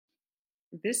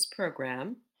This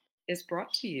program is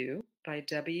brought to you by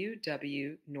W.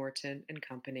 W. Norton and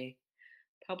Company,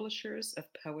 publishers of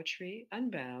Poetry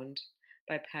Unbound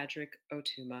by Padraig Ó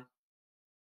Tuama.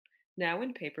 Now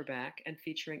in paperback and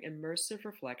featuring immersive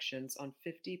reflections on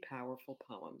 50 powerful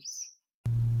poems.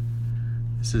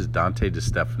 This is Dante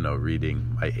DeStefano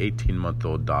reading My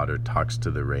 18-month-old daughter talks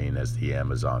to the rain as the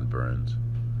Amazon burns.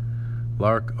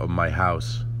 Lark of my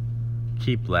house,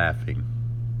 keep laughing.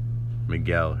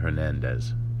 Miguel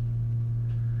Hernandez.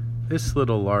 This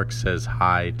little lark says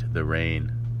hi to the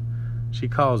rain. She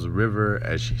calls river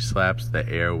as she slaps the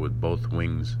air with both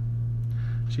wings.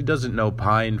 She doesn't know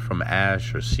pine from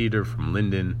ash or cedar from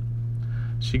linden.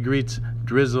 She greets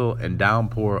drizzle and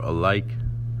downpour alike.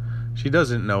 She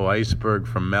doesn't know iceberg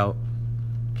from melt.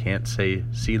 Can't say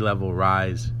sea level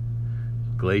rise,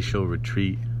 glacial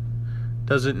retreat.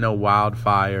 Doesn't know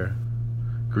wildfire,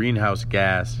 greenhouse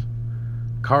gas,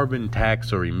 carbon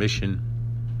tax or emission.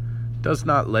 Does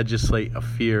not legislate a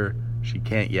fear she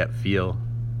can't yet feel.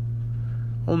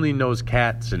 Only knows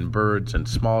cats and birds and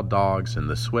small dogs, and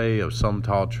the sway of some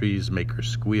tall trees make her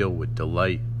squeal with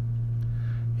delight.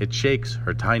 It shakes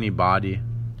her tiny body,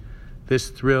 this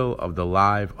thrill of the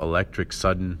live electric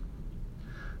sudden,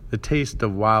 the taste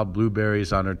of wild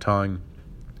blueberries on her tongue,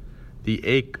 the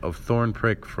ache of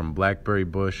thornprick from blackberry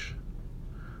bush.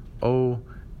 Oh,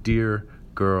 dear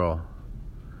girl,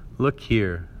 look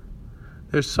here.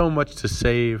 There's so much to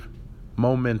save,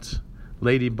 moments,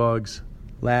 ladybugs,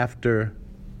 laughter,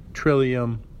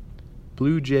 trillium,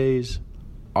 blue jays,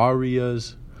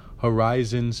 arias,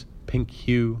 horizons, pink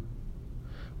hue.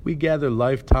 We gather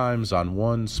lifetimes on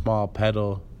one small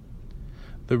petal.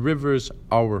 The river's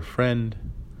our friend,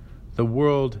 the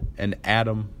world an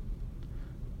atom.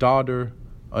 Daughter,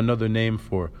 another name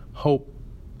for hope,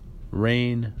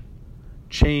 rain.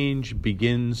 Change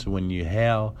begins when you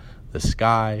hail the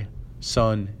sky,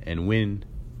 sun, and wind.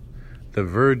 The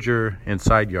verdure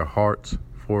inside your heart's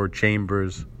four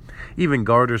chambers, even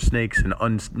garter snakes and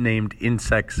unnamed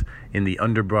insects in the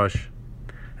underbrush,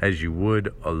 as you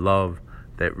would a love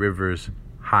that rivers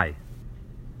high,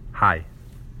 high.